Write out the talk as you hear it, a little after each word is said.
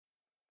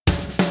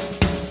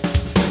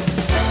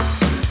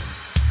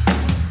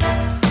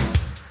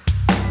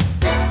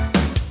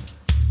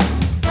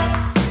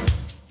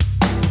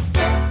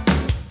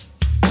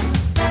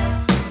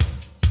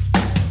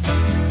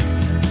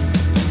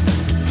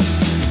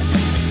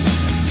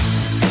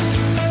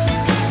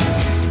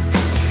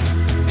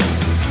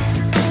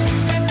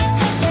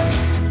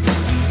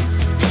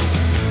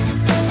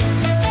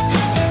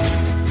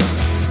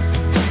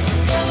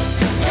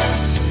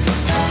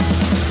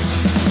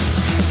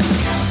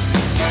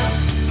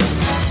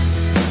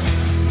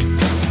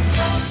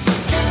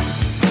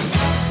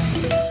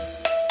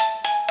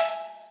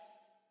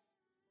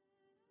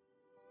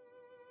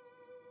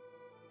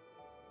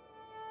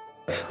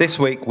This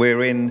week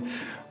we're in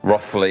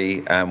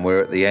Rothley and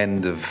we're at the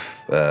end of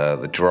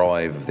the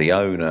drive of the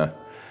owner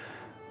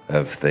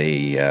of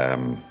the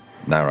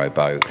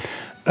narrowboat.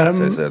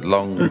 So it's a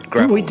long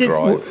gravel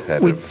drive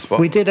ahead of us.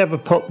 We did have a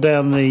pop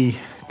down the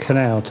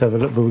canal to have a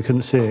look, but we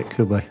couldn't see it,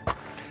 could we?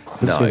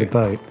 Couldn't see the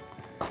boat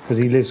because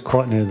he lives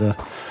quite near the.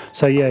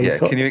 So yeah.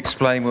 Can you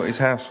explain what his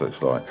house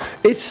looks like?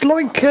 It's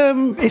like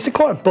it's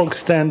quite a bog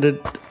standard.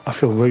 I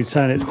feel rude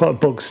saying it's quite a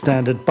bog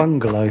standard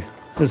bungalow,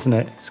 isn't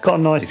it? It's got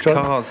a nice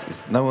drive.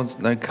 No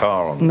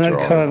car on the drive.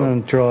 No car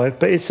on the drive,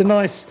 but it's a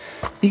nice.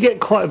 You get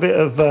quite a bit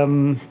of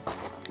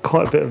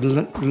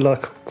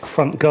like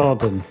front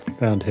garden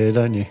around here,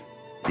 don't you?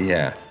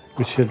 Yeah.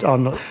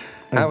 I'm not.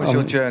 How was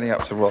your journey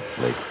up to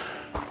Rothley?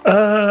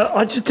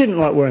 I just didn't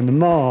like wearing the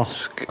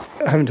mask,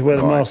 having to wear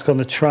the mask on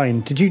the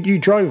train. Did you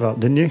drove up,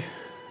 didn't you?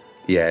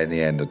 Yeah, in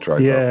the end I drove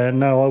up. Yeah,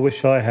 no, I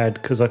wish I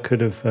had, because I could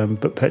have,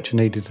 but Petra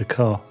needed a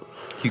car.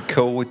 You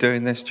cool with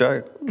doing this,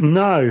 Joe?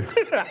 No.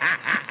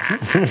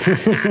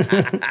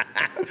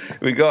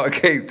 We got to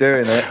keep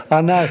doing it.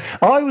 I know.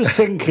 I was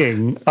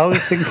thinking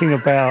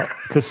about,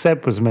 because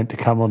Seb was meant to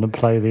come on and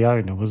play the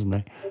owner, wasn't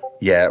he?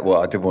 Yeah,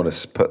 well, I didn't want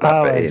to put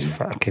that bit in.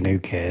 Fucking who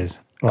cares?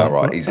 All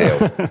right, he's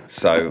ill,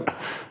 so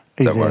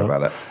don't worry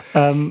about it.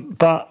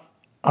 But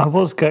I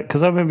was good,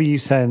 because I remember you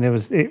saying there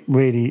was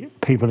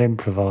people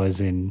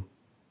improvising.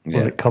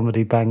 Was it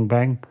Comedy Bang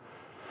Bang?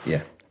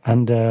 Yeah.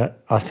 And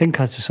I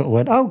think I just sort of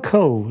went, oh,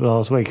 cool,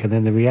 last week, and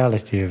then the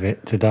reality of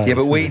it today. Yeah,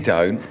 but we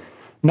don't.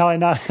 No, I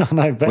know,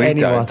 but we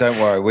anyone. Don't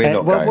worry, we're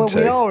not going to.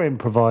 Well, we are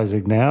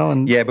improvising now.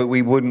 And yeah, but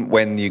we wouldn't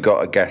when you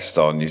got a guest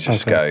on. You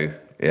just go,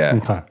 yeah.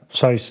 Okay.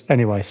 So,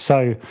 anyway,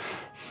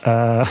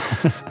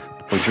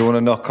 Would you want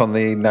to knock on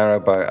the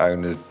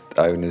narrowboat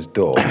owner's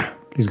door?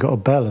 He's got a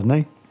bell, hasn't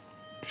he?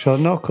 Shall I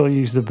knock or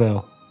use the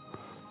bell?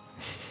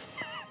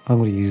 I'm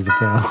going to use the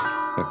bell.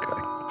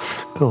 Okay.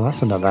 Cool,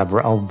 that's an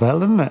elaborate old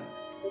bell, isn't it?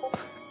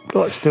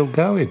 God, it's still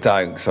going.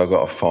 Don't, because I've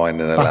got to find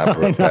an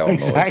elaborate bell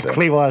noise.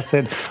 Exactly why I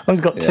said, he's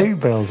got two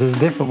bells. There's a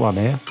different one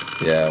here.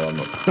 Yeah, well, I'm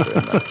not doing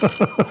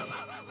that.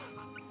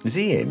 Is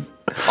he in?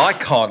 I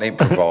can't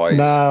improvise.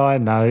 No, I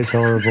know, it's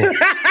horrible.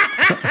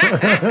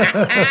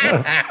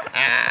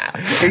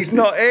 He's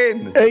not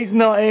in. He's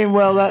not in.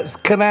 Well, that's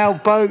Canal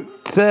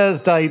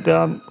Thursday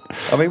done.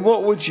 I mean,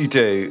 what would you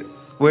do?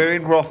 We're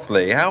in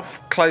Rothley. How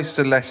close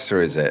to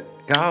Leicester is it?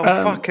 Oh,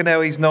 fucking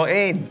hell, he's not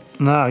in.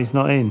 No, he's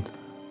not in.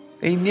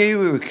 He knew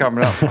we were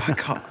coming up. I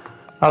can't.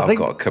 I've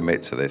got to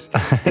commit to this.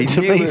 He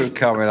knew we were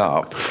coming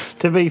up.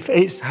 Have I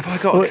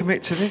got to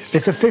commit to this?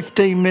 It's a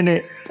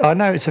 15-minute. I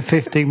know it's a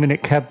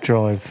 15-minute cab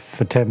drive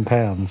for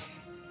 £10.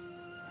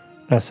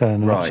 That's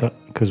right.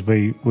 Because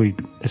we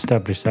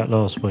established that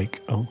last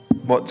week. Oh.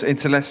 What,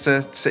 into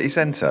Leicester city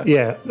centre?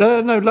 Yeah.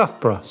 No,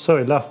 Loughborough.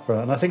 Sorry,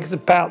 Loughborough. And I think it's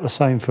about the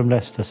same from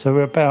Leicester. So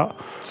we're about.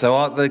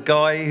 So the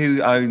guy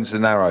who ous the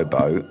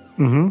narrowboat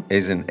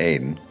isn't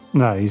in.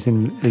 No, he's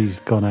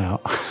gone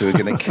out. So we're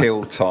going to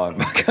kill time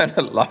by going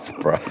to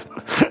Loughborough.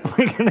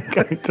 We're going to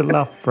go to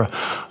Loughborough.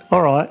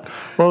 All right.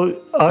 Well,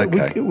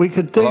 we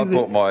could do. Well, I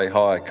brought my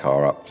hire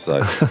car up,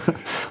 so.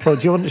 Well,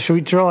 should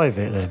we drive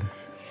it then?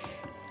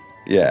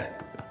 Yeah.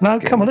 No,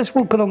 come on. Let's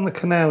walk along the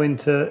canal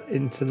into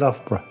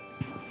Loughborough.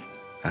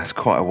 That's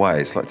quite a way.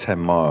 It's like 10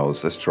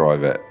 miles. Let's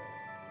drive it.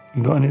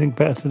 You got anything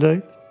better to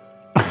do?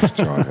 Let's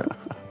drive it.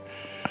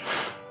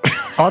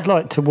 I'd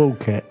like to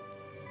walk it.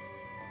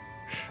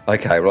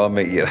 Okay, well, I'll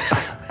meet you there.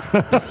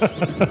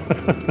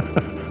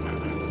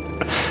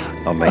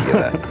 I'll meet you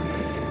there.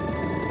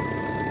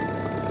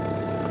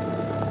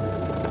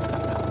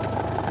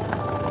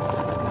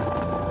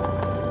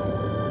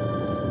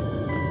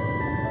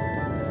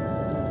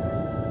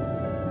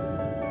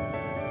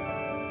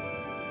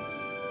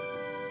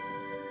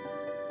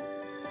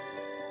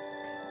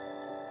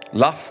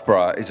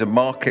 Loughborough is a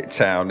market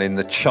town in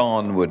the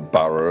Charnwood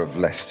borough of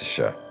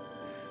Leicestershire,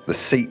 the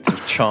seat of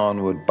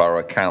Charnwood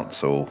Borough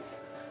Council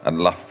and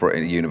Loughborough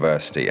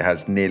University. It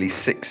has nearly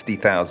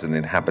 60,000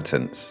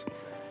 inhabitants.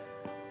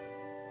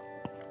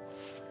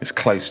 It's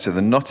close to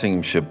the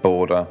Nottinghamshire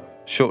border,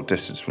 short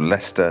distance from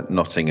Leicester,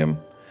 Nottingham,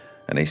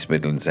 and East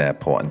Midlands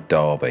Airport and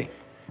Derby.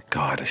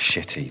 God, a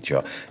shitty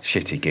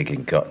gig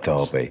in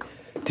Derby.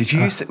 Did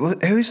you used to,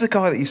 who's the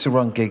guy that used to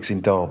run gigs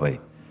in Derby?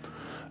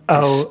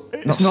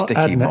 It's not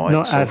Sticky Mike.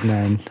 Not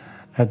Adnan.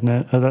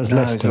 Adnan. Oh, that's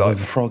Leicester. It's like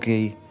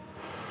Froggy.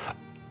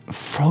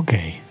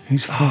 Froggy?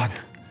 Who's Froggy?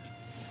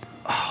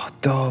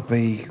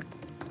 Derby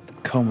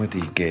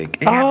comedy gig.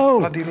 He had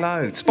bloody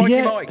loads.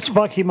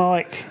 Spiky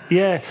Mike.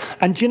 Yeah.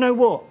 And do you know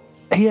what?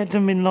 He had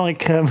them in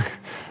like,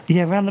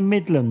 around the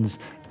Midlands,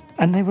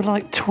 and they were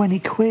like 20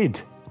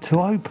 quid to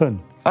open.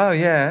 Oh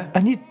yeah.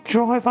 And you'd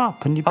drive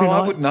up, and you'd be like,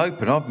 I wouldn't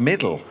open. I'd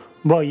middle.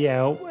 Well,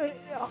 yeah,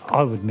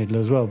 I would middle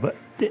as well, but.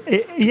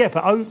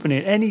 But open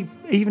it.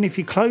 Even if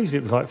you closed it,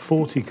 it was like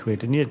 40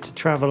 quid, and you had to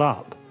travel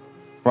up.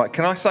 Right,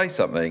 can I say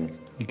something?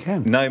 You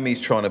can.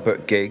 Naomi's trying to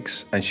book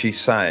gigs, and she's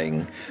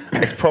saying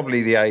it's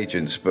probably the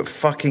agents, but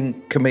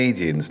fucking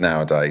comedians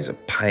nowadays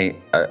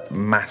are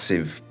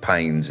massive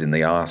pains in the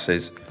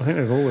arses. I think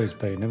they've always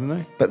been, haven't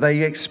they? But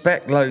they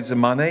expect loads of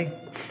money.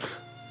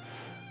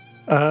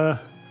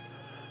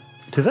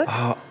 Do they?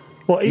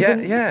 What? Yeah,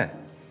 Even, yeah.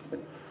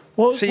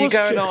 So you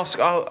go and ask,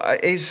 God,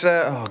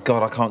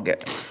 I can't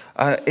get...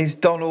 is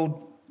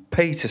Donald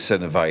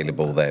Peterson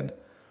available then?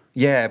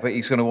 Yeah, but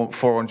he's going to want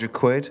 400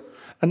 quid.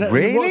 And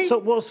Really?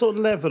 What sort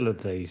of level are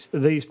these? Are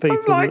these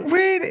people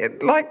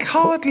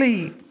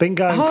hardly been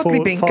going hardly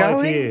for been 5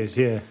 going. years?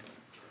 Yeah,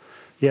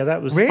 yeah.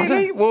 That was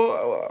Really?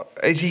 Well,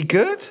 is he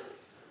good?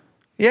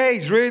 Yeah,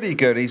 he's really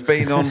good. He's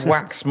been on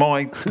Wax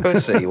My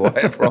Pussy,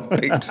 whatever, on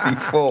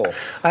BBC 4.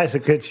 That's a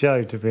good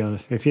show, to be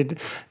honest. If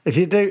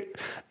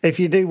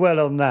you do well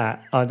on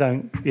that, I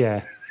don't.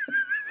 Yeah.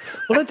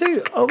 Well, I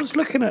do. I was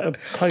looking at a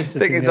poster. The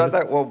thing is, I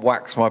don't want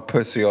Wax My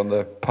Pussy on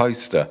the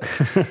poster.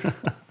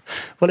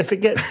 Well, if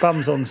it gets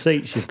bums on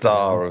seats, you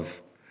Star.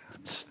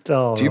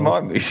 Do you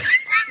mind me saying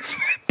Wax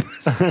My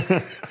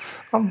Pussy?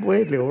 I'm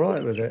weirdly all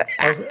right with it.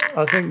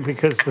 I think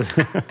because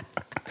the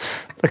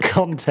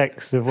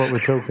context of what we're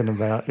talking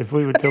about. If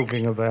we were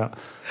talking about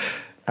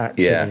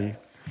actually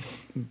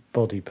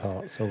body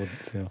parts, I wouldn't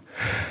feel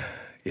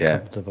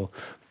comfortable.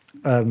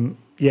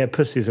 Yeah,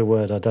 pussy's a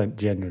word I don't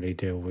generally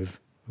deal with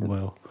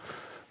well.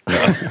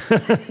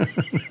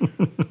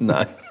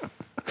 No.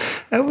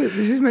 Oh,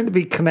 this is meant to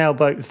be Canal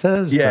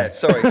Thursday. Yeah,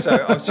 sorry. So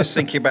I was just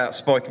thinking about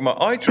spiking my...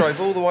 I drove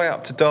all the way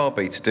up to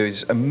Derby to do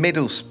a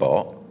middle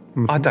spot.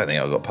 Mm-hmm. I don't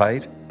think I got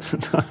paid.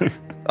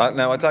 No.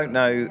 Now, I don't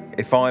know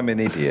if I'm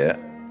an idiot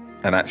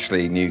and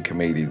actually new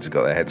comedians have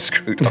got their heads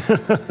screwed on.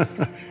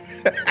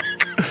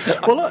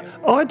 Well,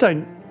 I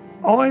don't...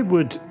 I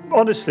would,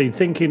 honestly,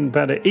 thinking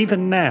about it,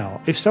 even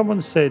now, if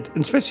someone said,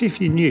 and especially if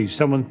you knew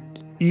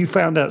you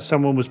found out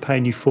someone was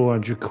paying you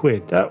 400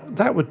 quid,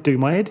 that would do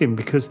my head in,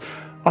 because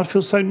I'd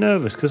feel so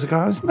nervous, because I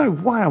go, there's no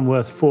way I'm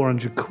worth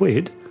 400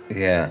 quid.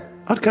 Yeah.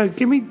 I'd go,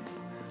 give me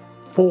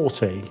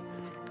 40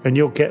 and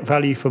you'll get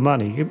value for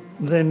money.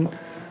 Then...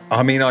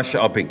 I mean,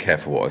 I'll be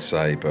careful what I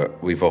say,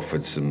 but we've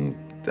offered some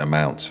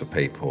amounts for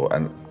people,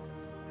 and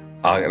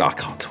I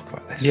can't talk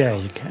about this. Yeah,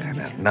 you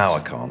can. No,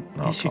 I can't.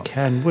 No, yes, you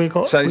can.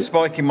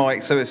 Spiky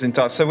Mike, so it's in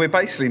touch. So we're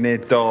basically near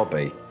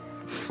Derby.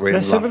 We're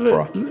in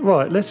Loughborough.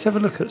 Right, let's have a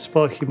look at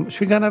Spiky.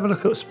 Should we go and have a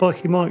look at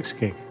Spiky Mike's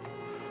gig?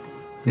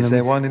 Is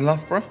there one in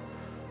Loughborough?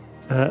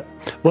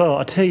 Well,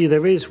 I tell you,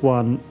 there is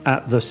one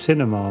at the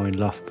cinema in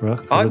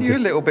Loughborough. Aren't you a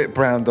little bit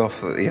browned off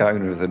that the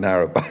owner of the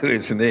Narrowboat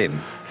isn't in?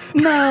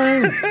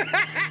 No.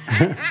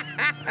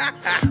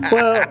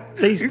 Well,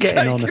 he's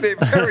getting on. You're taking it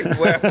very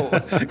well,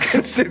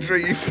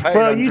 considering you paid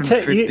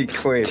 150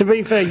 quid. To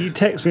be fair, you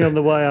texted me on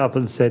the way up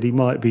and said he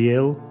might be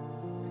ill.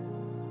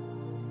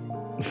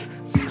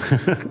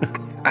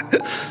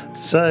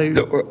 So...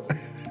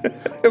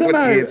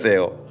 He is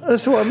ill.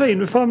 That's what I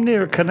mean. If I'm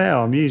near a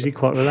canal, I'm usually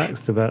quite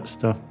relaxed about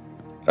stuff.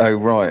 Oh,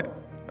 right.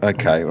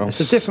 Okay. Well, it's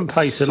a different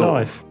pace of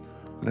life.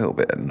 A little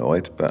bit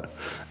annoyed, but...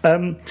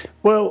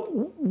 Well,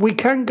 we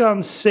can go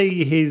and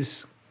see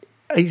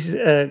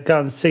go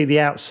and see the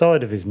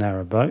outside of his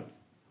narrowboat.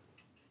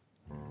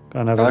 Go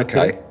and have a look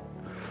at it.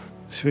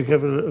 Should we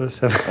have a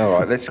look? All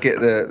right, let's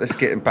get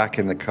him back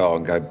in the car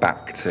and go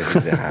back to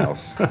his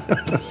house.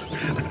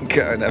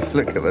 Go and have a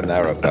look at the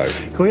narrowboat.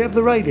 Can we have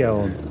the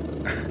radio on?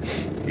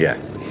 Yeah.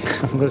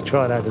 I'm going to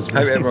try that as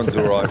well. Hope everyone's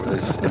all right with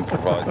this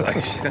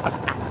improvisation.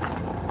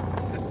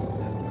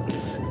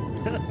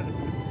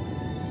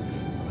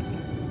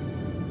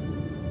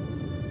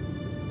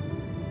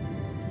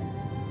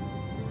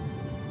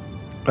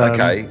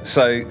 Okay,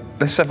 so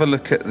let's have a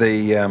look at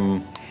the... Have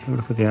a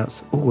look at the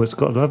outside. Oh, it's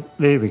got...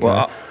 There we go.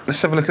 Well, let's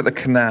have a look at the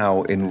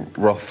canal in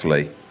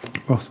Rothley.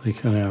 Rothley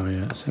Canal,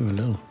 yeah. Let's have a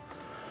little...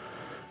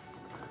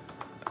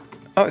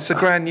 Oh, it's the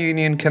Grand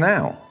Union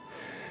Canal.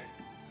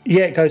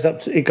 Yeah,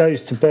 it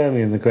goes to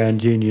Birmingham, the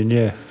Grand Union,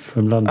 yeah,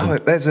 from London. Oh,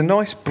 there's a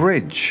nice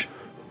bridge.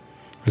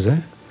 Is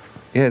there?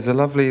 Yeah, there's a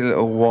lovely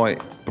little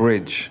white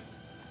bridge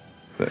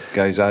that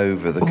goes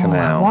over the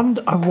canal.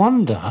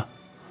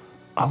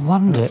 I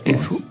wonder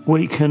if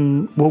we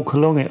can walk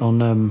along it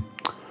on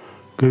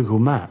Google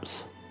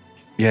Maps.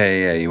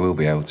 Yeah, you will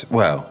be able to.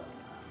 Well,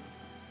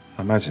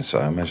 I imagine so.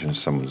 I imagine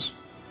someone's...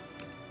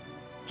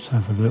 Let's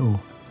have a look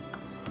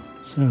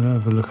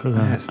at that.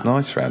 Yeah, it's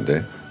nice round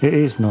here. It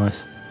is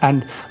nice.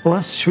 And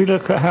should we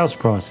look at house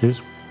prices?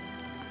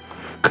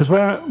 Because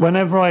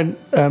whenever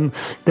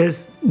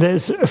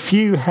there's a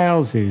few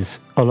houses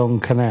along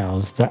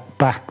canals that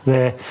back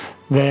their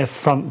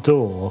front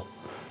door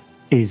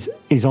is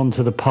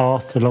onto the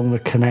path along the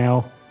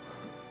canal.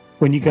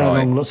 When you go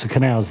along lots of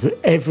canals,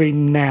 every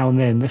now and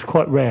then, that's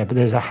quite rare, but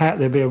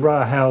there'll be a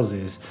row of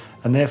houses,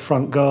 and their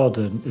front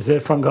garden,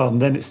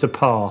 then it's the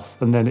path,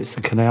 and then it's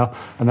the canal,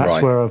 and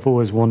that's where I've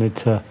always wanted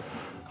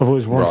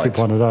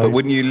one of those. But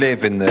wouldn't you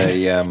live in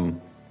the...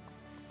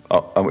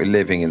 are we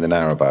living in the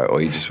narrowboat,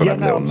 or you just want to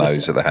have a little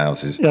nose at the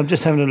houses? Yeah, I'm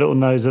just having a little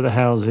nose at the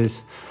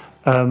houses.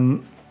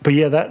 But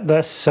yeah,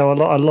 that's so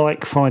I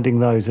like finding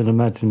those and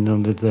imagining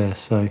I live there.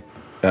 So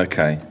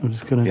okay, I'm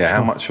just gonna. Yeah,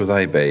 how much will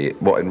they be?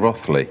 What, in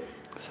Rothley?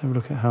 Let's have a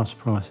look at house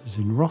prices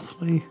in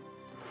Rothley.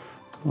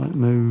 Might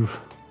move.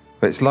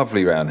 But it's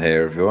lovely round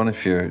here, everyone.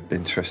 If you're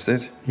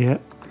interested. Yeah,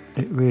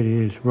 it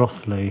really is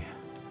Rothley.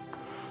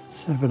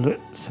 Let's have a look.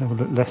 Let's have a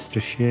look.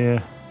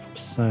 Leicestershire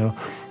for sale.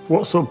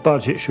 What sort of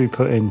budget should we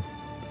put in?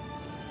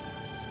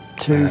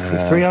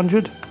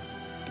 300.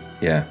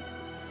 Yeah.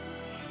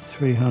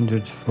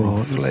 300 for.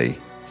 Roughly.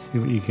 See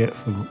what you get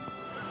for.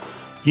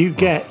 You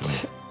get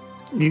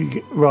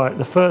right.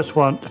 The first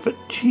one.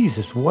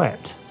 Jesus,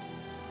 wet.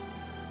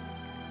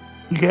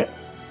 You get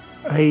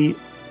a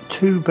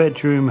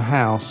 2-bedroom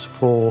house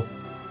for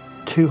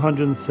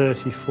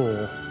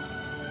 234.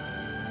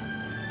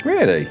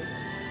 Really?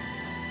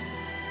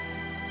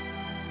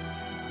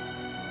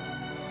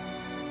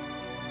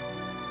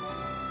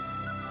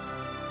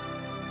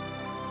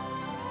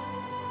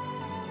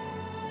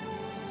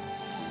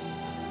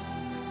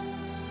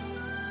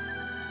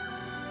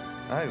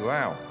 Oh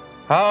wow!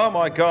 Oh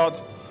my God!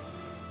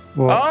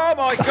 What? Oh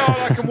my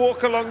God! I can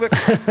walk along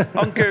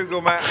on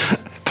Google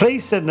Maps.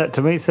 Please send that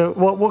to me. So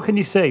what can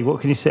you see? What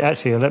can you see?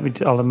 Actually,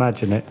 I'll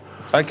imagine it.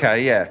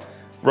 Okay, yeah.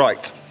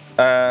 Right.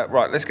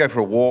 Right, let's go for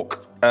a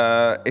walk.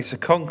 It's a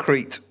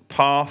concrete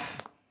path.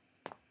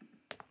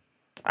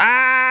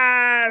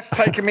 Ah, it's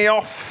taking me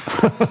off.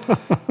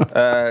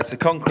 It's a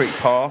concrete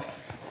path.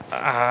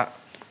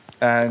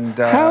 And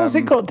how has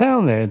it got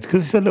down there?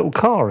 Because it's a little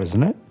car,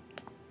 isn't it?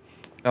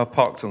 I've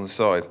parked on the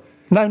side.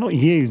 No, not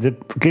you. The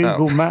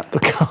Google map, the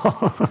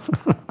car.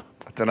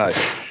 I don't know.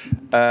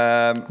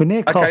 We're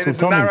near Castle okay, there's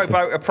a Donington.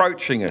 narrowboat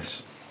approaching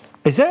us.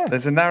 Is there?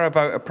 There's a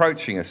narrowboat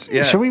approaching us.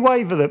 Yeah. Shall we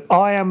wave at them?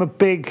 I am a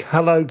big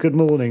hello, good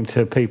morning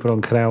to people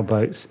on canal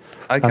boats.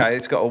 Okay,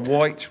 it's got a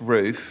white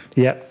roof.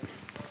 Yep.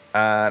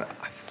 And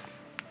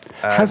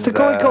Has the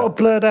guy got a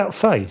blurred out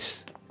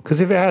face?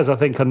 Because if it has, I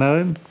think I know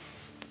him.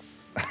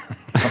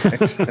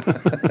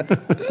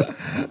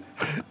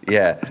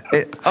 Yeah.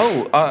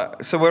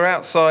 So we're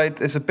outside.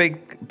 There's a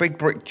big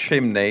brick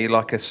chimney,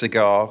 like a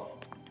cigar,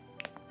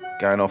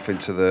 going off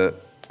into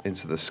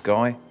the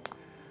sky.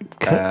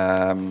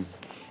 And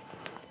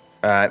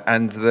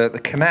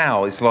the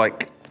canal is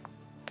like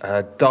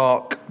a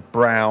dark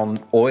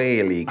brown,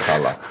 oily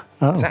colour.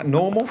 Oh. Is that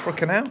normal for a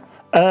canal?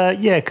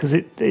 Yeah, because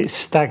it's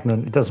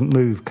stagnant. It doesn't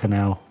move,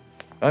 canal.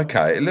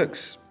 Okay, it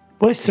looks.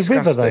 Well, it's the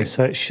river though,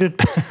 disgusting. so it should.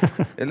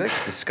 It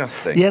looks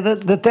disgusting. Yeah,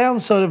 the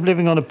downside of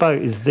living on a boat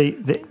is the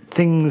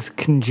things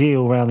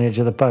congeal around the edge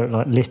of the boat,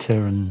 like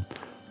litter and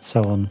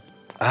so on.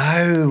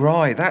 Oh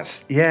right,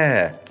 that's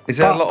yeah. Is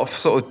there a lot of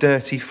sort of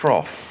dirty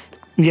froth?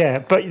 Yeah,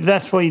 but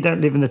that's why you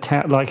don't live in the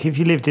town. Like if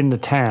you lived in the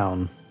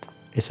town,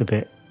 it's a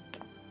bit.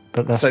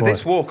 But that's So why.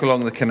 this walk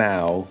along the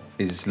canal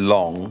is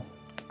long,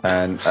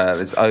 and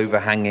there's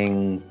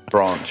overhanging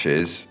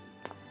branches,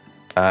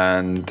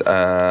 and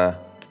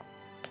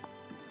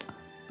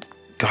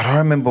God, I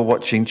remember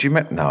watching. Do you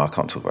remember? No, I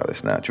can't talk about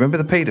this now. Do you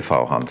remember the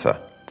paedophile hunter?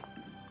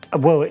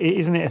 Well,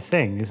 isn't it a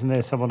thing? Isn't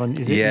there someone on?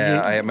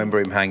 I remember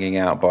him hanging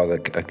out by a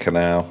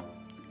canal.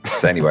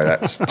 So anyway,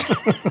 that's.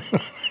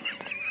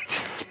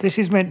 This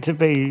is meant to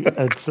be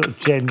a sort of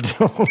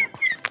gentle.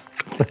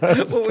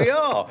 Well, we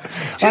are.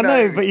 Do I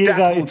know, but you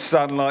dappled go.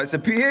 sunlight. It's a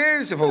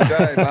beautiful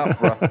day in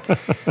Loughborough.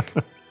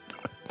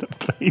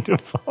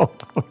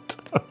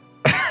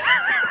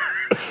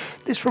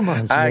 This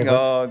reminds me. Hang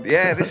on.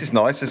 Yeah, this is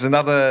nice. There's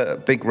another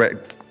big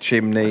red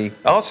chimney.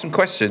 Ask some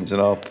questions and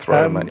I'll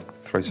throw some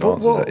answers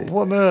at you.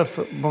 What on earth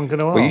am I going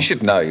to ask? Well, you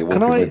should know. You're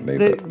walking with me.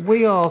 But...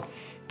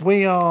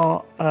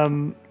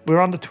 We're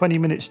under 20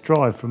 minutes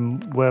drive from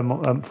where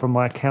from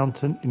my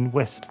accountant in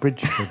West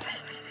Bridgeford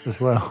as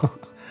well.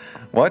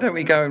 Why don't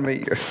we go and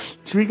meet you?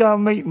 Should we go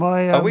and meet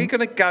my... Are we going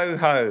to go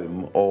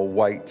home or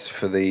wait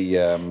for the...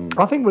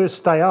 I think we'll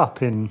stay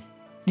up in...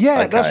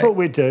 Yeah, Okay. that's what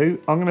we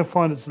do. I'm going to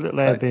find us a little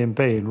Airbnb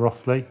in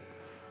Rothley.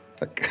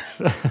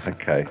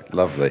 Okay,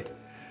 lovely.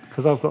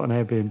 Because I've got an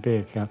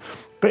Airbnb account.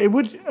 But it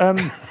would... I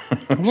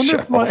wonder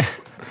if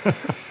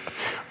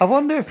I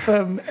wonder if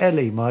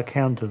Ellie, my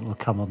accountant, will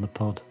come on the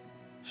pod.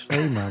 Should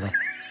I email her?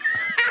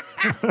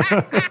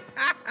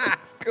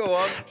 Go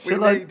on, we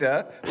Shall I- need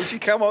her. Would she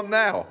come on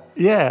now?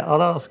 Yeah,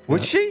 I'll ask her.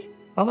 Would she?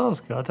 I'll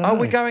ask her. I don't know. Oh,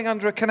 we're going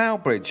under a canal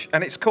bridge,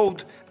 and it's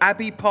called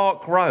Abbey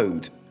Park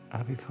Road.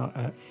 Abbey Park,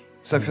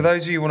 So for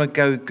those of you who want to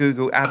go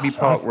Google Abbey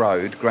Park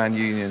Road, Grand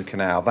Union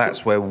Canal,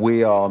 that's where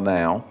we are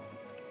now.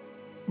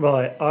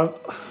 right, I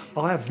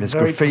have There's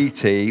very...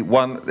 graffiti.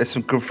 There's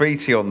some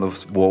graffiti on the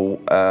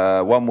wall.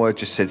 One word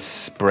just says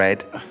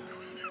spread.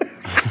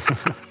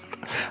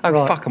 Oh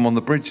Right. fuck! I'm on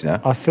the bridge now.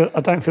 I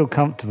don't feel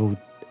comfortable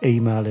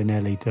emailing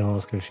Ellie to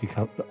ask her if she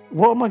comes.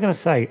 What am I going to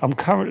say? I'm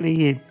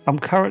currently in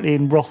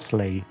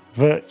Rothley,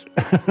 but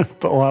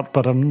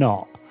I'm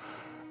not.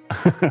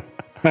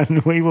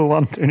 And we were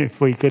wondering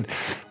if we could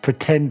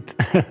pretend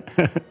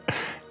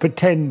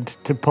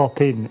to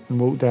pop in and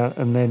walk down,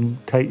 and then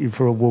take you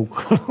for a walk.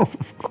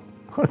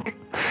 How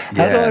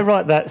do I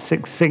write that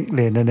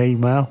succinctly in an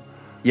email?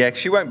 Yeah,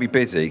 she won't be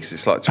busy because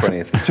it's like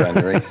 20th of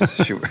January.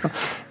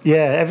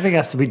 Yeah, everything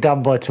has to be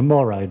done by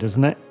tomorrow,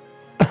 doesn't it?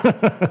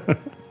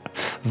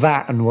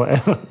 That and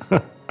whatever.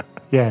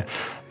 Yeah.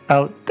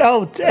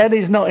 Oh,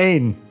 Ellie's not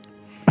in.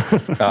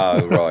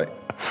 Oh, right.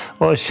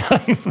 What a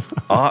shame.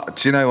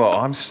 Do you know what?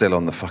 I'm still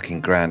on the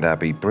fucking Grand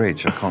Abbey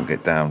Bridge. I can't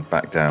get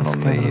back down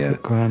on Let's go the. look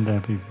at Grand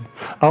Abbey.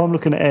 Oh, I'm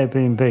looking at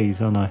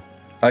Airbnbs, aren't I?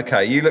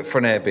 Okay, you look for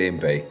an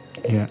Airbnb.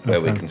 Yeah.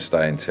 Where we can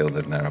stay until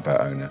the narrowboat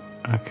owner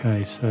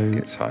Okay, so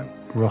gets home.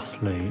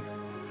 Roughly.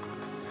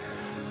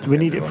 We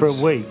need it for a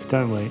week,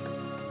 don't we?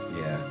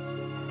 Yeah.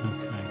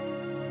 Okay.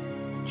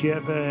 Do you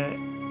have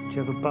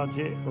a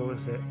budget, or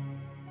is it?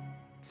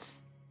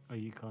 Are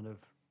you kind of?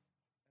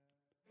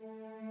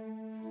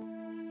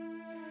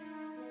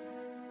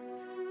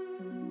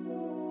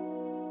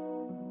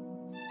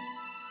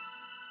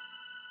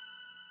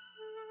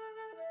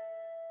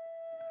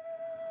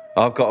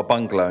 I've got a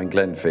bungalow in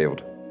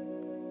Glenfield.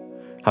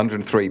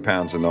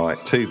 £103 a night,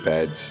 2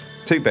 beds,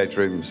 2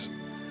 bedrooms,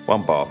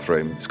 1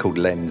 bathroom. It's called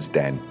Len's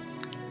Den.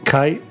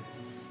 Okay.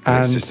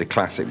 And it's just a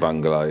classic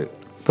bungalow.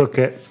 Book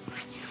it.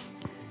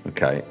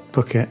 Okay.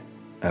 Book it.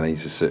 And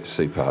he's a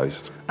super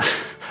host.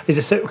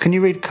 Can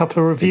you read a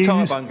couple of reviews?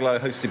 Entire bungalow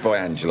hosted by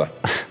Angela.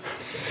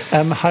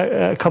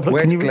 A couple of.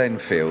 Where's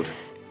Glenfield?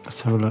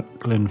 Let's have a look.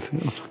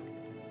 Glenfield.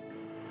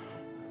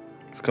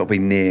 It's got to be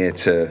near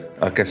to.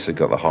 I guess they've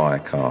got the hire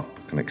car.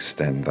 Can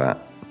extend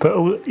that. But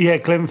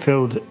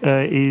Glenfield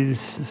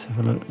is. Let's have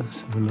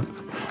a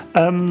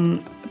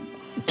look.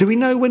 Do we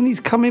know when he's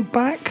coming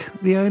back,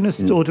 the owners,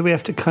 or do we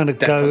have to kind of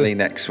Definitely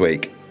next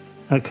week.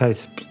 Okay.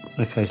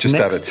 Okay. Just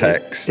had a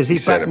text. Is he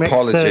back next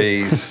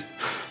apologies.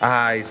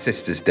 His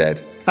sister's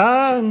dead.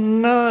 Oh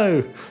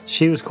no,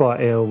 she was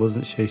quite ill,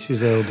 wasn't she? She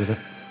was elderly.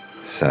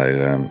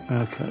 So.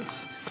 Okay.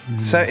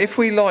 So if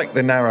we like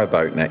the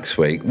narrowboat next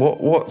week,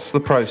 what's the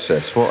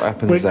process? What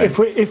happens then?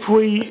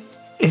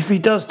 If he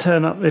does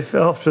turn up,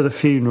 after the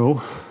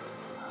funeral,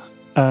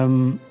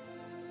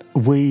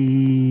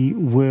 we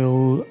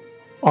will.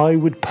 I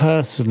would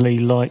personally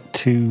like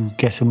to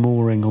get a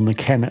mooring on the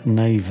Kennet and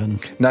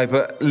Avon. No,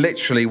 but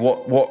literally,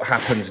 what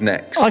happens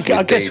next? I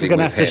guess we're going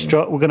to have to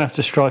strike. We're going to have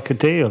to strike a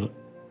deal.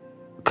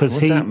 What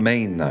does that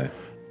mean, though?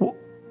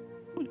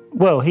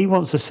 Well, he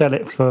wants to sell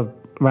it for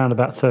around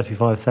about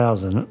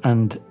 35,000,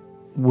 and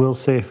we'll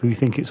see if we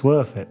think it's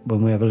worth it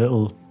when we have a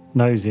little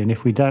nosy. And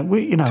if we don't, do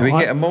we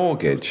get a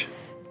mortgage?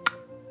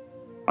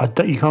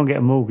 You can't get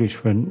a mortgage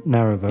for a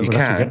narrowboat. You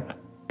can.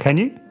 Can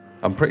you?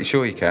 I'm pretty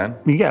sure you can.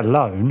 You get a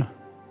loan.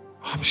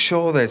 I'm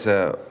sure there's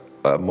a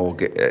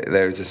mortgage.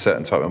 There is a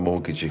certain type of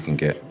mortgage you can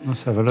get.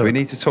 Let's have a look. Do we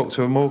need to talk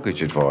to a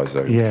mortgage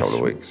advisor in a couple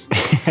of weeks?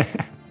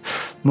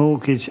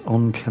 Mortgage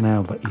on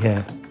Canal, but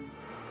yeah,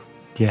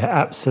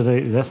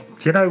 absolutely. Do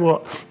you know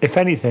what? If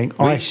anything,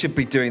 we should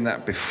be doing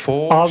that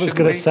before. I was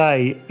going to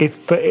say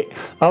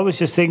I was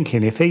just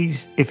thinking if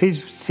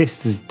his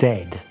sister's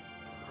dead,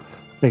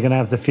 they're going to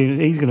have the funeral.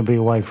 He's going to be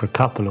away for a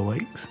couple of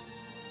weeks,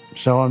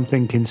 so I'm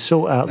thinking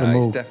sort out the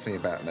mortgage. It's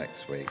definitely about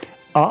next week.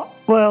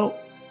 Well.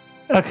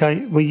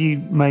 Okay, well, you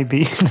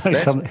maybe know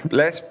something.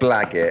 Let's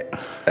blag it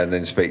and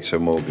then speak to a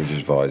mortgage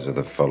advisor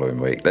the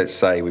following week. Let's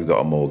say we've got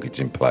a mortgage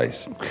in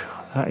place.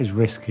 God, that is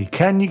risky.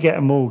 Can you get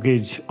a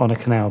mortgage on a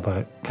canal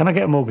boat? Can I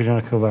get a mortgage on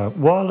a canal boat?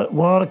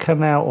 While a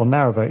canal or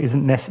narrowboat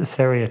isn't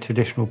necessarily a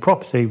traditional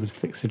property with a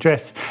fixed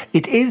address,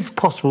 it is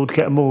possible to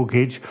get a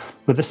mortgage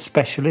with a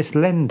specialist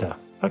lender.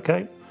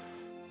 Okay.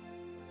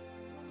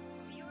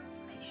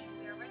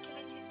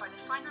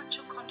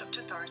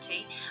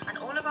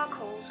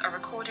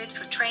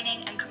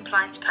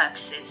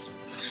 Purposes.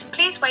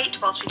 Please wait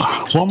whilst we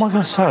What am I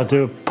going to say? I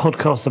do a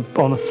podcast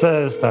on a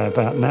Thursday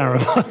about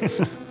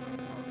narrowboats.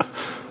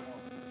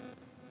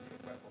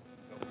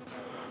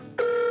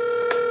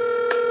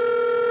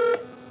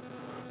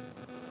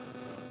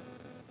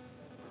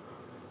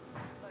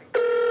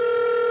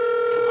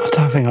 I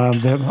don't think I am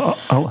there.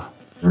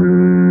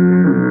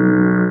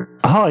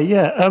 Hi,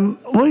 yeah.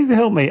 Will you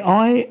help me?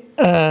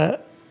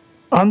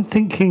 I'm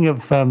thinking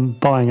of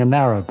buying a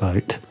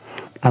narrowboat,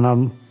 and I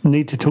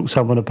need to talk to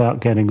someone about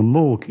getting a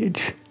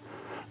mortgage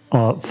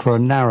for a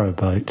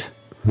narrowboat.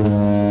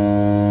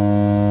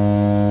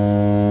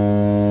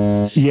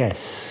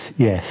 Yes.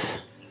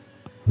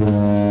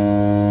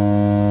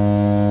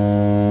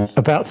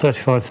 About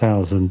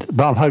 35,000,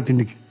 but I'm hoping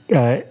to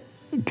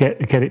get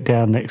it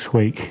down next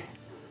week.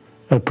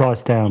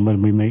 Price down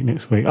when we meet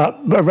next week.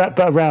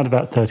 Around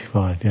about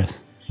 35, yes.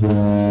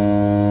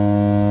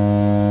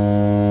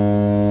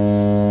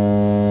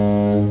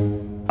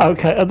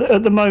 Okay.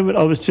 At the moment,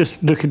 I was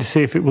just looking to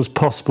see if it was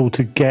possible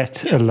to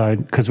get a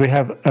loan because we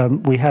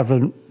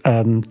haven't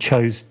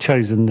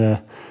chosen the.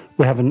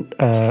 We haven't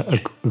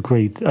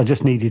agreed. I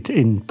just needed,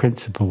 in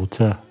principle,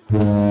 to.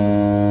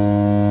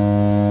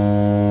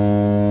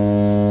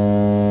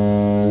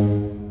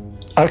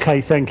 Okay,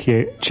 thank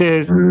you.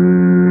 Cheers.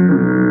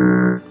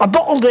 I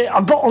bottled it.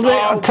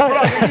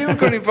 Oh, you were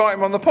going to invite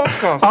him on the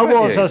podcast. I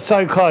was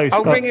so close.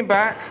 I'll bring him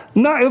back.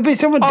 No, it'll be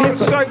someone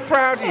different. I'm so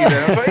proud of you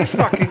then. I was like, he's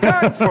fucking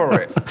going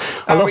for it.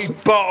 He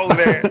bottled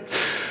it.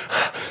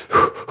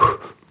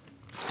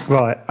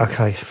 Right,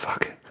 okay,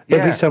 fuck it.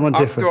 It'll be someone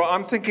different.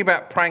 I'm thinking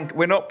about prank.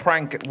 We're not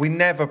prank. We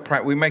never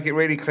prank. We make it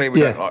really clear we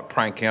don't like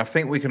pranking. I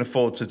think we can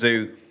afford to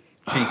do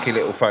cheeky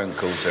little phone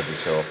calls every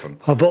so often.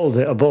 I bottled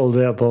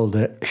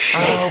it.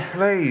 Shit. Oh,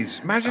 please.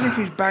 Imagine if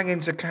he's banging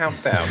to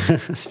Countdown.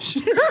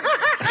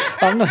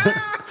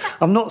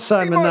 I'm not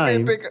saying my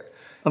name.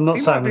 I'm not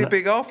He saying might be my a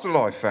big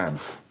Afterlife fan.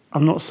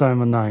 I'm not saying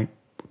my name.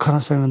 Can I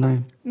say my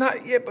name? No,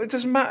 yeah, but it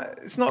doesn't matter.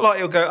 It's not like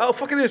he'll go, oh,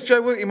 fucking it's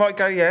Joe Wilkinson. He might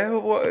go, yeah,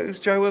 what is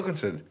Joe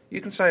Wilkinson?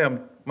 You can say,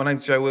 my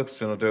name's Joe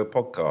Wilkinson, I'll do a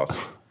podcast.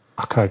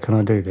 Okay, can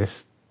I do this?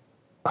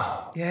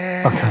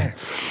 Yeah. Okay.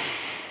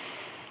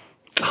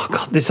 Oh,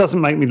 God, this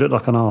doesn't make me look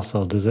like an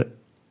arsehole, does it?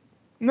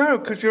 No,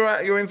 because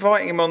you're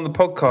inviting him on the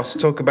podcast to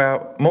talk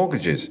about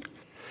mortgages.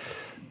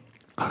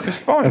 Okay. It's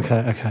fine.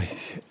 Okay.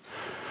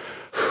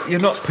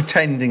 You're not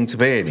pretending to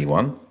be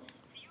anyone.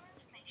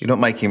 You're not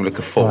making him look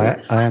a fool.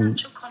 I am.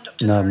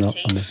 No, I'm not.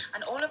 And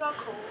all of our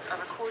calls are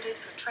recorded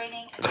for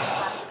training and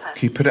compliance purposes.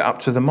 Can you put it up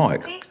to the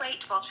mic? Please wait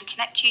whilst we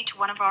connect you to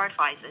one of our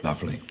advisors.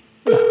 Lovely.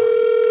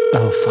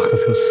 Oh, fuck, I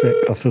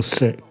feel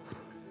sick.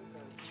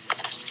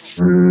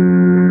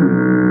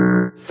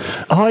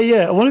 Oh,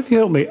 yeah, I wonder if you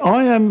help me.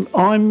 I'm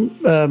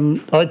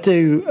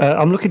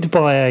looking to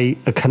buy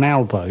a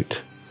canal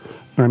boat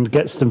and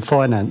get some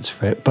finance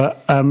for it,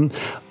 but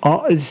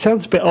it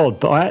sounds a bit odd,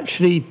 but I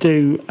actually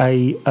do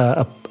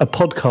a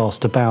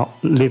podcast about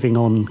living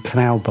on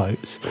canal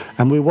boats,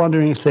 and we're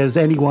wondering if there's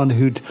anyone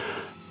who'd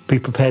be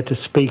prepared to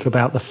speak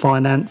about the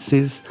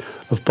finances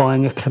of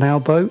buying a canal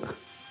boat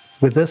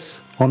with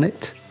us on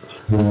it.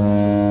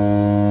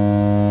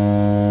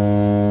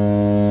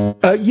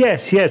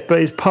 Yes,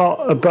 but it's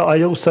part. But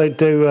I also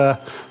do a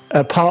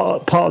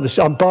part of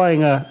the. I'm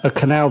buying a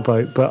canal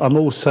boat, but I'm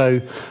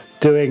also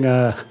doing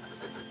a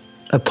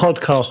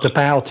podcast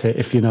about it.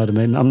 If you know what I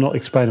mean. I'm not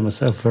explaining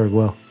myself very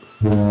well.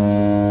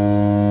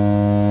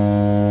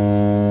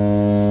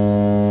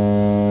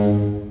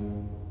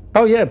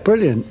 Oh yeah,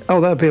 brilliant.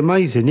 Oh, that'd be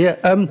amazing. Yeah.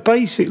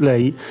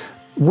 Basically,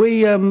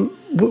 we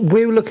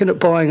were looking at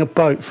buying a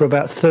boat for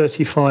about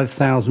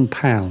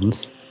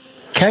 £35,000.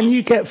 Can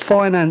you get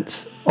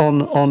finance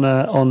on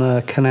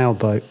a canal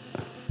boat?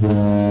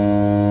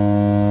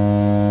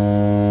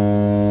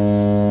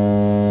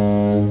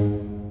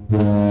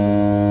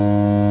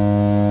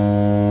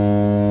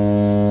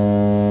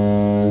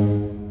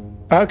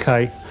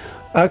 Okay.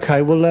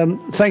 Well,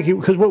 thank you,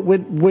 because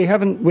we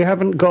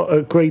haven't got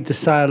agreed the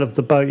sale of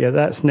the boat yet.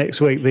 That's next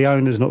week. The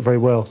owner's not very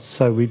well,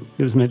 so it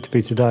was meant to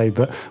be today.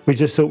 But we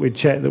just thought we'd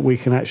check that we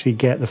can actually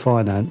get the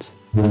finance.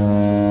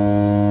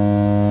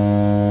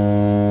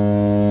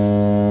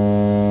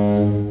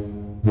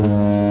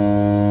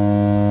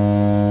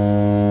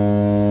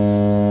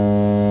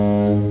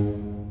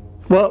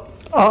 Well,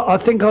 I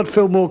think I'd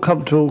feel more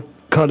comfortable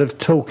kind of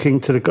talking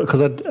to the guy,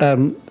 because I'd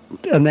and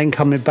then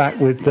coming back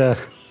with the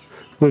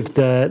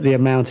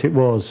amount it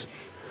was.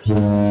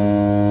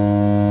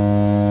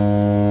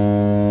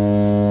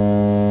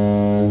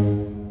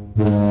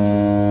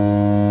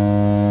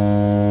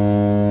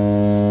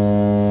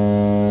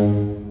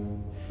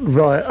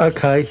 Right.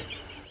 Okay.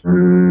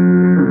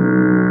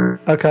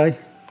 Okay.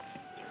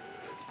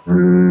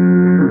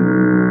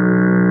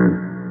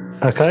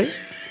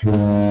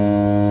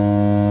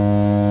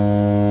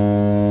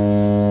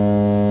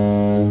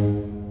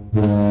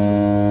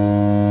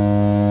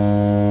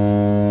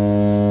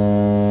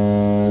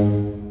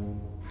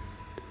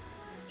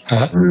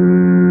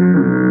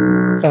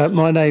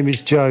 My name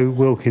is Joe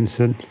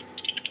Wilkinson.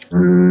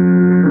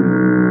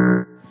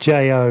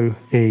 Joe.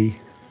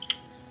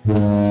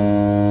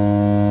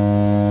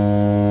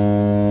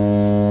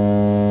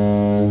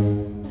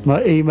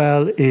 My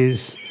email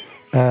is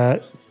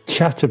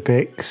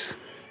chatterbix.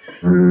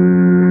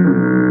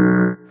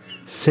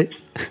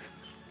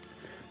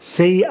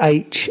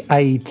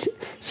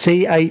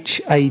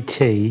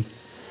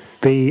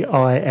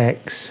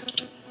 chatbix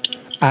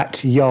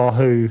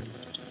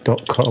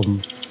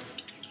 @yahoo.com.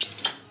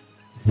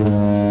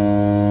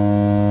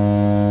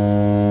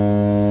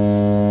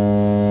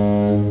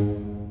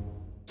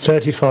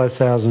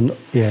 35,000,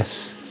 yes.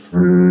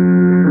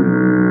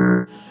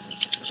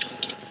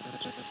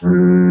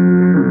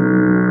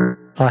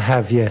 I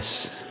have,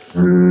 yes.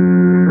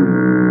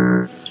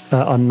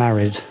 I'm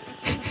married.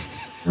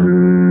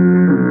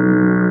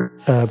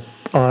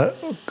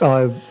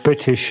 I'm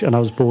British and I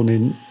was born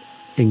in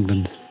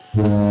England.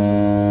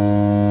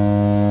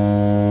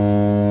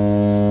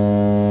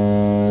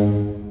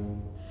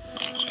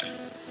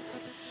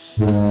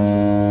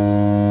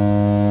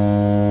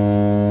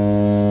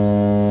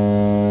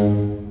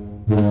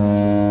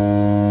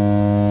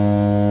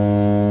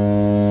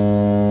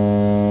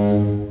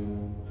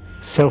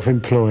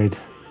 'Self-employed.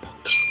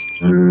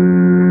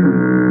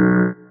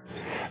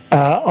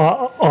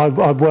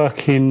 I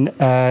work in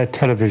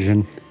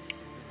television.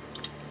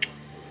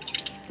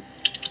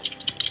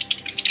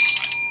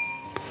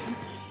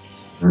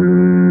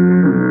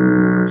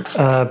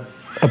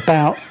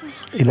 About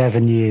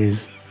 11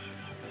 years.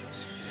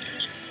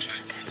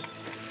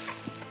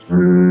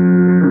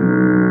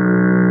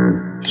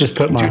 Just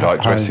put my. Do you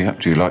like dressing up?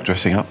 Do you like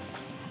dressing up?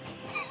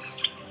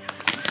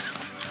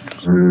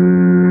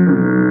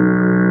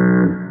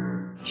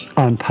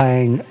 I'm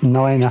paying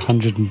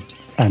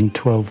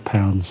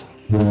 £912.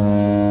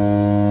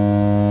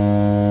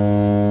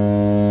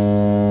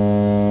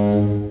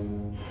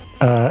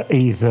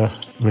 Either,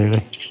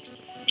 really.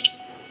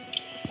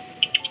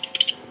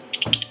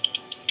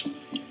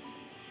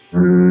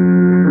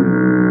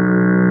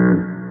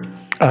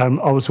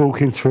 I was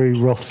walking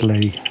through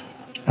Rothley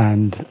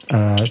and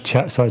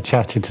so I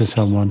chatted to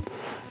someone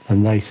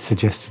and they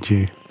suggested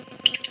you.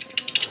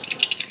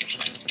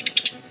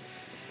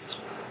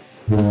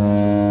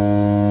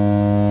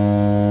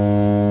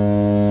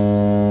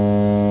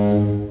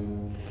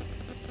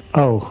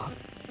 Oh,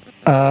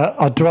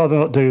 I'd rather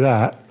not do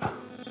that.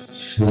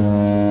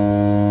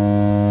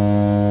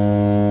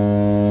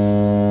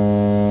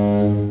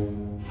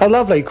 Oh,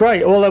 lovely,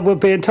 great. Well, we'll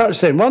be in touch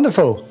then.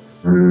 Wonderful.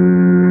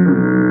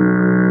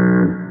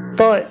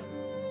 Bye.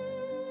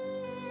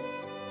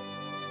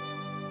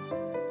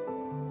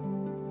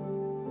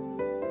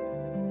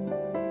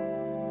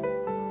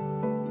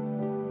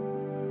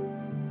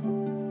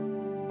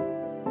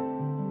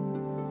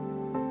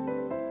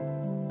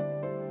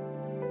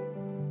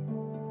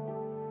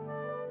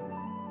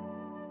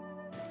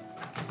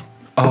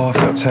 Oh, I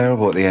felt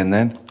terrible at the end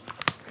then.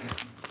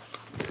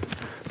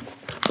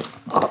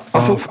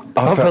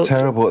 I felt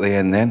terrible at the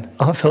end then.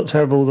 I felt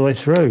terrible all the way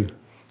through.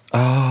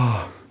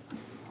 Oh.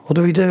 What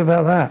do we do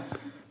about that?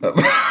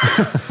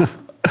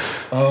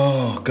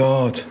 Oh,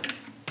 God.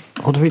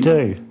 What do we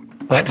do?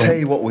 I tell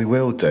you what we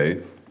will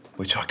do,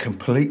 which I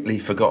completely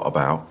forgot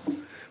about.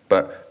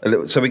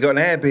 So we got an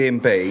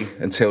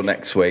Airbnb until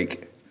next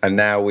week, and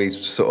now we've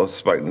sort of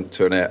spoken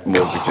to a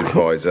mortgage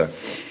advisor.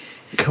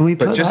 Can we?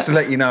 But just to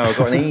let you know, I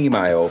got an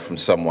email from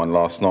someone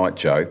last night,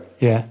 Joe.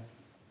 Yeah.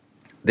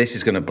 This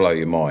is going to blow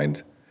your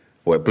mind.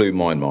 Well, it blew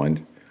my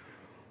mind.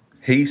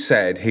 He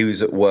said he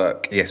was at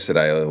work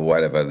yesterday or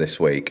whatever this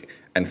week,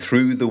 and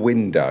through the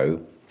window,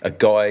 a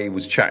guy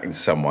was chatting to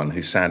someone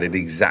who sounded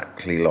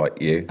exactly like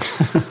you.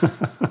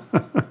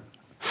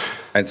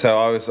 And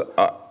so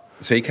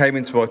so he came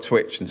into my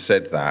Twitch and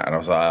said that, and I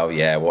was like, oh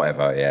yeah,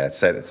 whatever, yeah,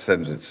 send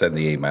the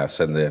email,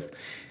 so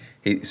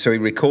he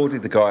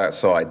recorded the guy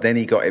outside, then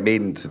he got him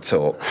in to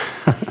talk.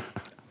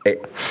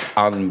 It's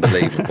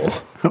unbelievable.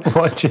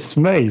 What, just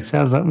me?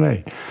 Sounds like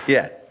me.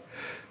 Yeah.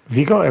 Have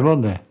you got him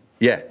on there?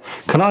 Yeah.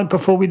 Can I,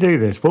 before we do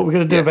this, what are we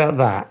going to do about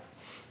that?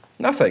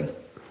 Nothing.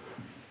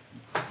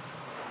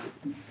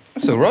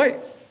 That's all right.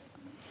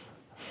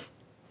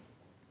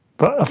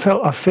 But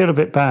I feel a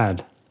bit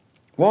bad.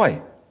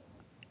 Why?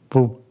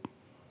 Well,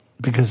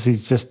 because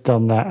he's just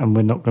done that and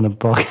we're not going to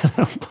buy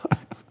it.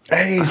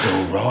 He's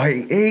all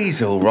right.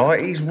 He's all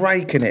right. He's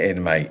raking it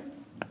in, mate.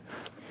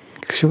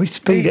 Shall we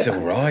speed it? He's all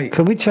right.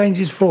 Can we change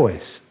his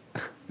voice?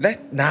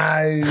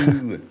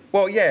 No.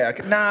 Well, yeah.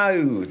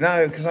 No,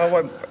 because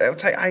it'll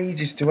take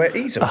ages to it.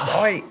 He's all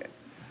right.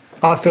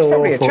 I feel He's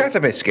probably awful. a chatter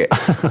biscuit.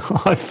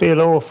 I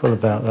feel awful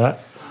about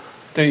that.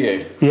 Do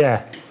you?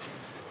 Yeah.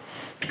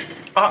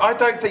 I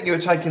don't think you were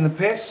taking the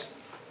piss.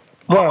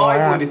 Well,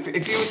 I would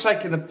if you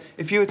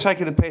were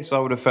taking the piss. I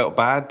would have felt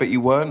bad, but you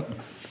weren't.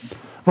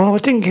 Well, I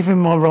didn't give him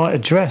my right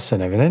address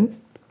and everything.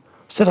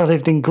 Said I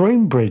lived in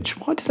Greenbridge.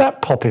 Why did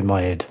that pop in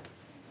my head?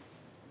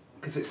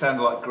 Because it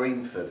sounded like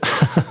Greenford.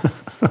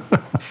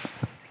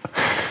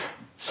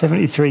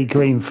 73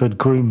 Greenford,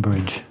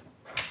 Groombridge.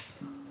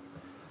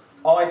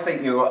 I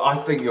think you're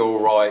all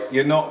right.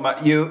 You're not.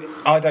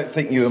 I don't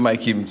think you were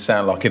making him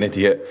sound like an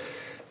idiot.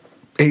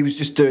 He was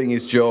just doing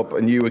his job,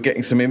 and you were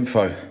getting some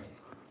info.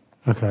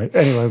 Okay.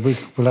 Anyway,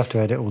 we'll have to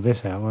edit all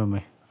this out, won't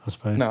we? I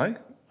suppose. No.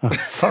 Oh,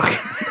 fuck.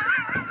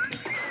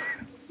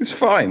 It's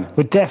fine.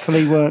 We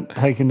definitely weren't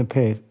taking the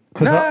piss.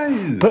 No.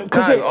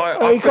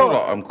 I feel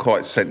like I'm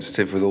quite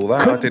sensitive with all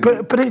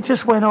that. But it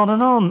just went on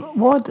and on.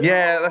 What?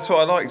 Yeah, that's what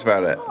I liked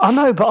about it. I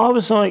know, but I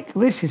was like,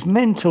 this is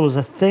mental as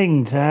a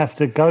thing to have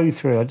to go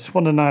through. I just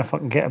want to know if I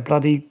can get a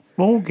bloody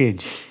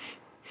mortgage.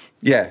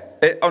 Yeah,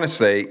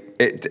 honestly,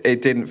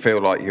 it didn't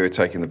feel like you were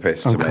taking the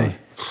piss to me.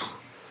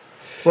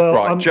 Well,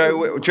 right,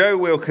 Joe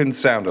Wilkins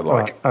sounded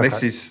like. Right,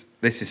 okay.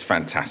 This is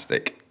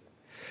fantastic.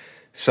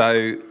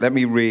 So let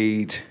me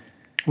read.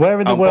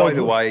 Where in the world? By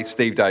the way,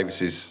 Steve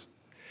Davis's.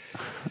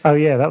 Oh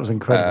yeah, that was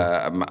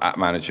incredible.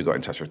 Manager got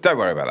in touch with. Don't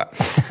worry about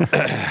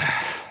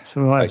that.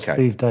 So we might have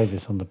Steve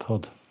Davis on the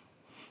pod.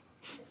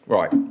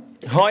 Right.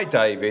 Hi,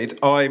 David.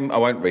 I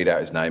won't read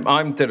out his name.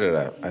 I'm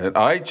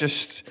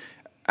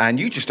and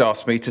you just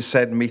asked me to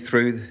send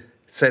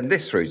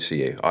this through to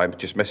you. I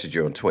just messaged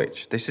you on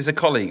Twitch. This is a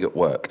colleague at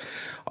work.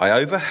 I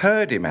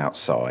overheard him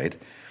outside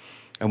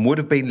and would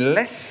have been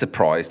less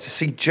surprised to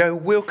see Joe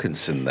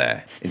Wilkinson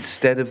there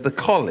instead of the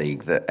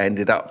colleague that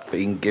ended up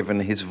being given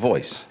his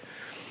voice.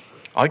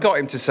 I got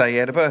him to say he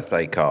had a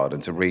birthday card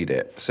and to read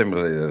it.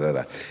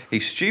 Similarly,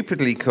 he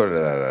stupidly could.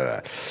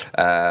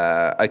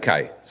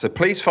 Okay, so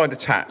please find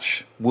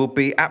attached. We'll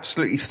be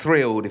absolutely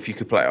thrilled if you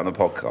could play it on the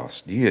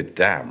podcast. You're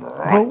damn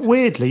right. Well,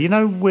 weirdly, you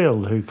know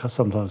Will, who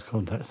sometimes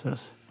contacts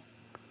us?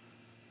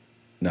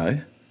 No.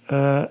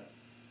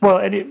 Well,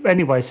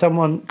 anyway,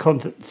 someone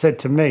said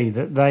to me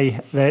that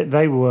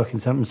they were working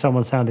something.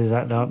 Someone sounded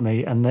exactly like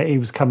me, and that he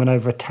was coming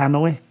over a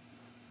tannoy.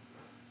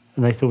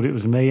 and they thought it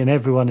was me, and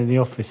everyone in the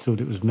office thought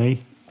it was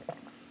me.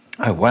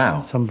 Oh,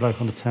 wow. Some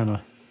bloke on the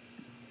tannoy.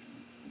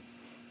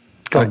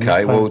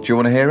 Okay, well, do you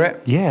want to hear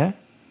it? Yeah.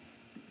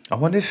 I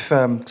wonder if...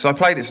 Because I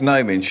played it to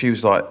Naomi, and she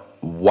was like,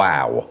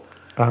 wow.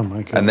 Oh,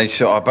 my God. And then she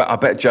thought, I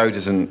bet Joe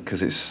doesn't...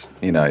 Because it's,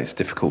 it's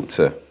difficult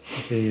to...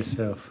 Hear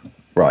yourself.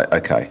 Right,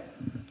 okay.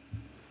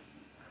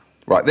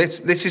 Right, this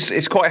is...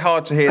 It's quite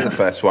hard to hear the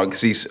first one, because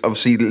he's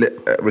obviously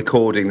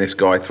recording this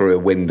guy through a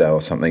window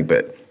or something,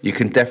 but you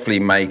can definitely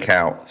make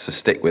out, so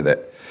stick with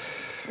it.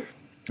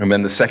 And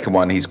then the second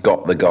one, he's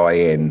got the guy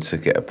in to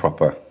get a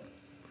proper...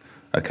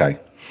 Okay.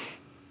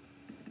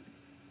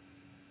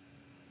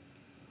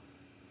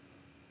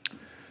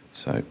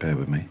 So, bear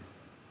with me.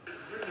 They've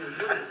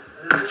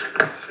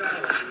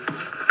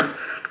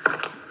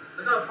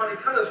got a funny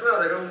colour as well,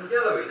 they're all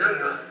yellowy, don't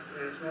they?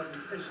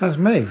 That's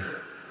me.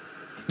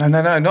 No,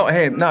 not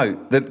him. No,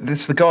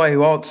 this is the guy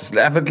who answers.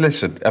 Have a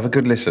listen. Have a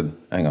good listen.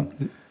 Hang on.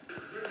 They've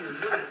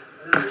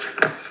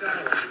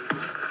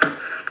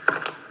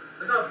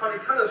got a funny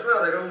colour as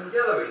well, they're all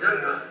yellowy,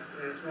 don't they?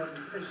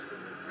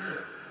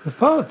 The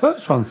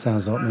first one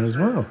sounds like me as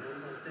well.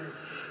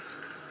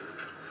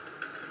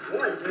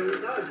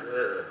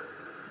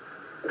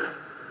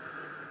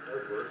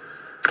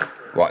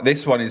 Right,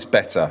 this one is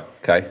better,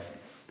 okay?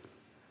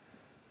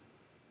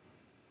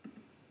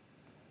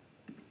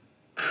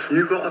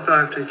 You got a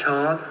birthday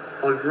card,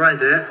 I've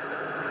read it.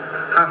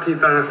 Happy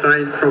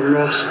birthday from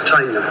Ross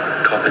Taylor.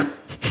 Copy.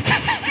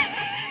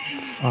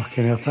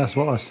 Fucking hell, if that's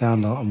what I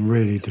sound like, I'm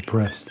really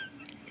depressed.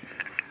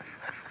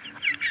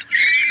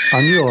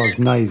 I knew I was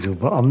nasal,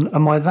 but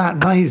am I that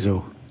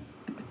nasal?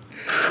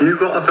 You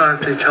got a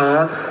birthday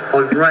card,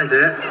 I've read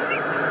it.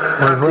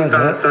 Happy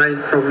birthday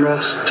from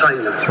Ross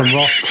Taylor. From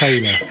Ross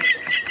Taylor.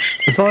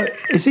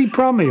 Is he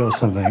Brummy or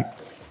something?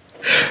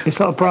 It's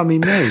like Brummy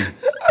me. I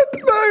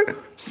don't know.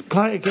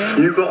 Play it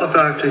again. You got a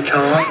birthday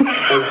card,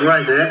 I've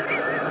read it.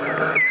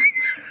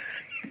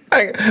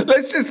 Hang on,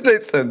 let's just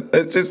listen.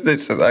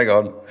 Hang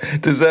on.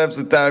 Deserves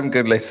a damn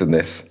good listen,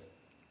 this.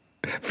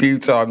 A few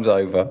times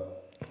over.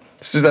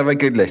 Let's just have a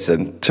good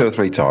listen, 2 or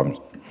 3 times.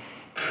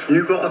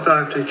 You got a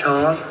birthday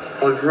card,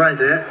 I've read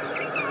it.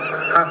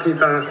 Happy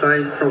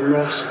birthday from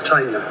Ross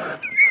Taylor.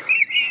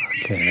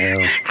 Fucking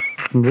hell.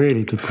 I'm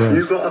really depressed.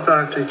 You got a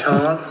birthday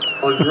card,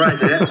 I've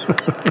read it.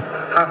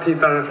 Happy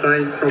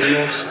birthday from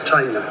Ross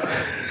Taylor.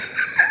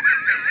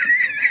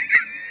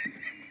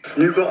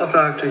 You got a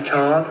birthday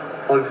card,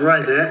 I've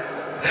read it.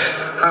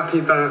 Happy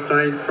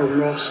birthday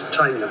from Ross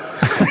Taylor.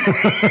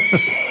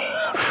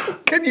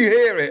 Can you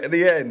hear it at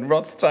the end?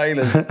 Ross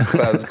Taylor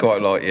sounds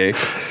quite like you.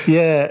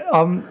 Yeah,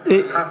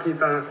 Happy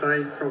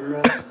birthday from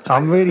Ross Taylor.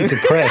 I'm really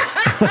depressed.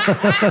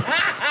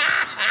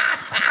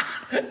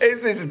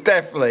 This is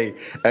definitely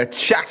a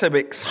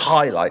Chattermix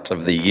highlight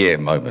of the year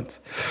moment.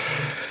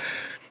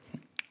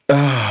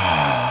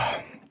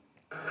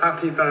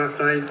 Happy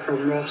birthday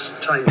from Ross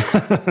Taylor.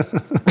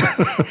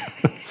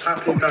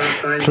 Happy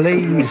birthday from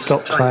Please Ross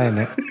stop Taylor. playing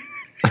it.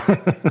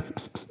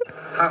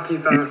 Happy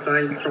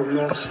birthday from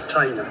Ross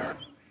Taylor.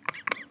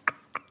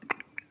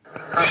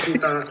 Happy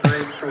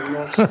birthday from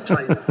Ross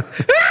Taylor.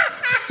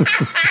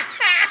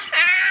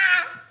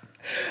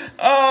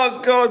 Oh,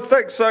 God,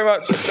 thanks so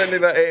much for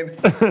sending that in.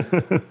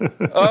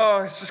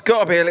 Oh, it's just got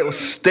to be a little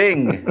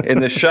sting in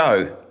the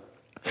show.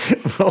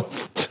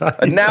 Ross Taylor.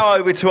 And now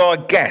over to our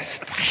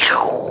guests.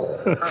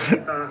 Happy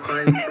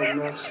birthday from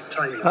Ross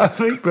Taylor.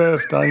 Happy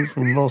birthday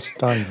from Ross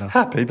Taylor.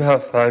 Happy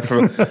birthday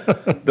from...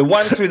 The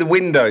one through the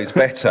window is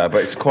better,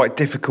 but it's quite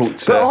difficult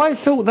to... But I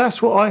thought that's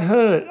what I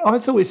heard. I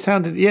thought it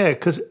sounded,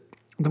 because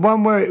the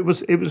one where it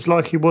was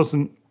like he'd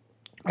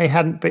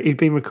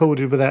been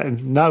recorded without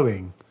him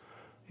knowing.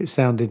 It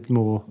sounded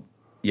more...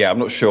 Yeah, I'm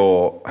not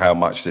sure how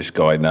much this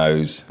guy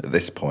knows at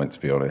this point, to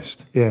be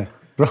honest. Yeah,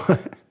 right.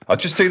 I'll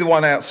just do the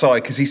one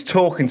outside because he's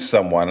talking to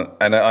someone,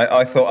 and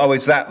I thought,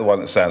 is that the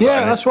one that sounds like...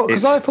 Yeah, that's what...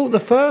 Because I thought the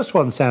first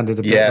one sounded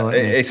a bit like me.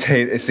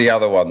 It's the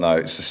other one, though.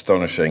 It's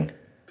astonishing.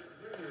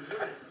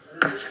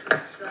 They've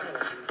got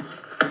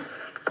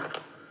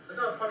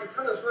a funny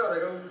colour as well,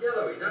 they're all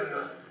yellowy, don't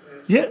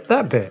they? Yeah,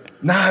 that bit.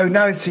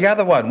 No, it's the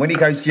other one. When he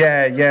goes,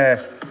 yeah. They've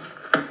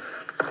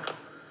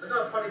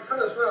got a funny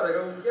colour as well,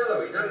 they're all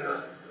yellowy, don't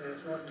they?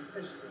 It's like the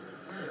pistol.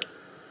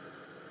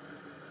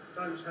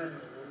 Don't tell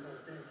anyone, I'm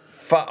not dead.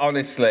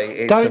 Honestly,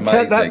 it's Don't amazing.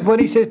 tell that when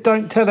he says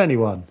don't tell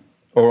anyone.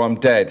 Or I'm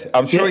dead.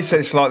 I'm sure Yeah. he said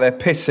it's like they're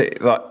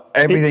pissing, like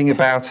everything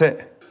about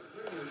it.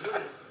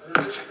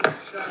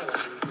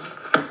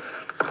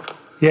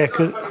 Yeah, They've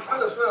got a funny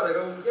colour as well,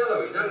 they're all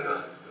yellowy, don't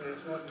they?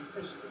 It's like the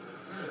pistol.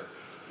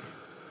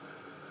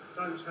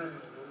 Don't tell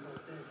anyone, I'm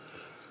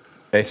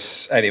not dead.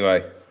 Anyway,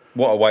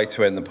 what a way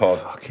to end the pod.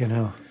 fucking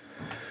hell.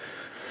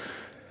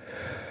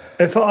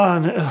 If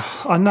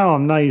I know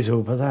I'm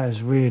nasal, but that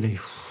is really...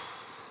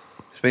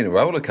 It's been a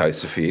roller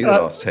coaster for you the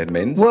last 10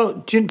 minutes.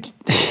 Well,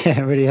 yeah,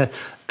 it really has.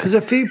 Because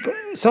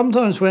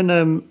sometimes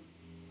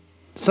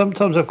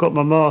I've got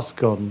my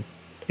mask on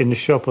in the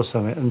shop or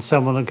something, and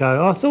someone will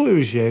go, I thought it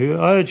was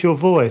you, I heard your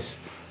voice.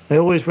 They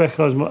always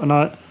recognise me, and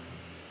the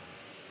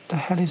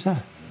hell is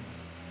that?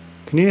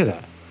 Can you hear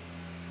that?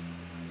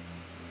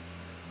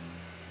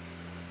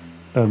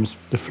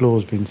 the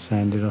floor's been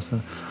sanded or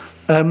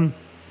something.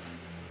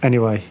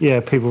 Anyway,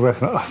 yeah, people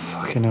reckon, oh,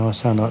 fucking hell, I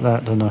sound like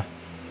that, don't I?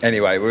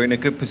 Anyway, we're in a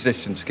good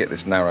position to get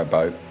this narrow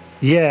boat.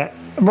 Yeah,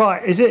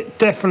 right, is it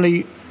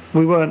definitely,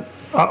 we weren't,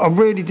 I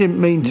really didn't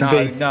mean to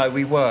be. No,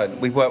 we weren't.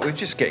 We were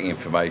just getting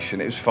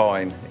information. It was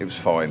fine.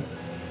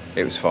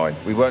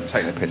 We weren't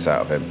taking the piss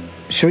out of him.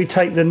 Should we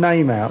take the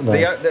name out, though?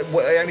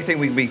 The only thing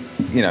we'd be,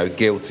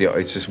 guilty of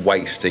is just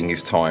wasting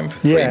his time for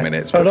 3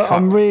 minutes. But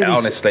I'm really,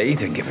 honestly, he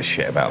didn't give a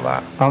shit about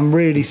that. I'm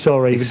really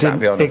sorry. He sat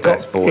behind the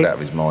desk, bored out of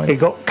his mind. It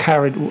got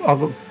carried.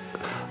 I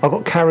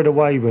got carried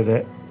away with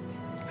it.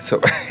 So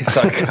it's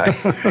okay.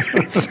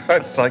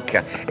 it's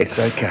okay. It's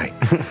okay.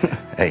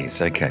 Hey,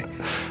 it's okay.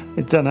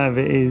 I don't know if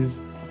it is.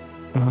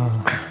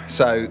 Oh.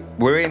 So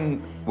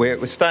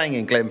we're staying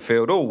in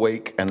Glenfield all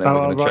week, and then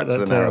we're going to chat to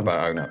the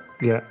narrowboat owner.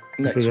 Yeah.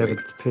 Next if we week.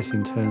 ever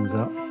pissing turns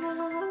up.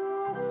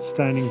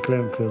 Staying in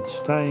Glenfield.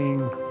 Just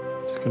going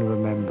to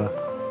remember.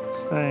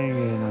 Staying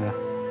in a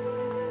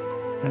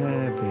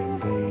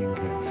Airbnb in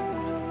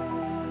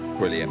Glenfield.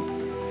 Brilliant.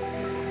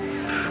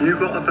 You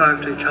got a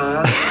birthday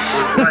card.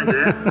 I've read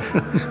it.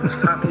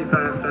 Happy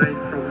birthday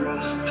from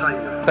Ross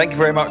Taylor. Thank you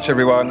very much,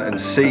 everyone, and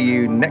see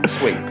you next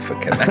week for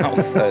Canal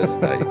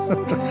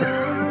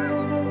Thursdays.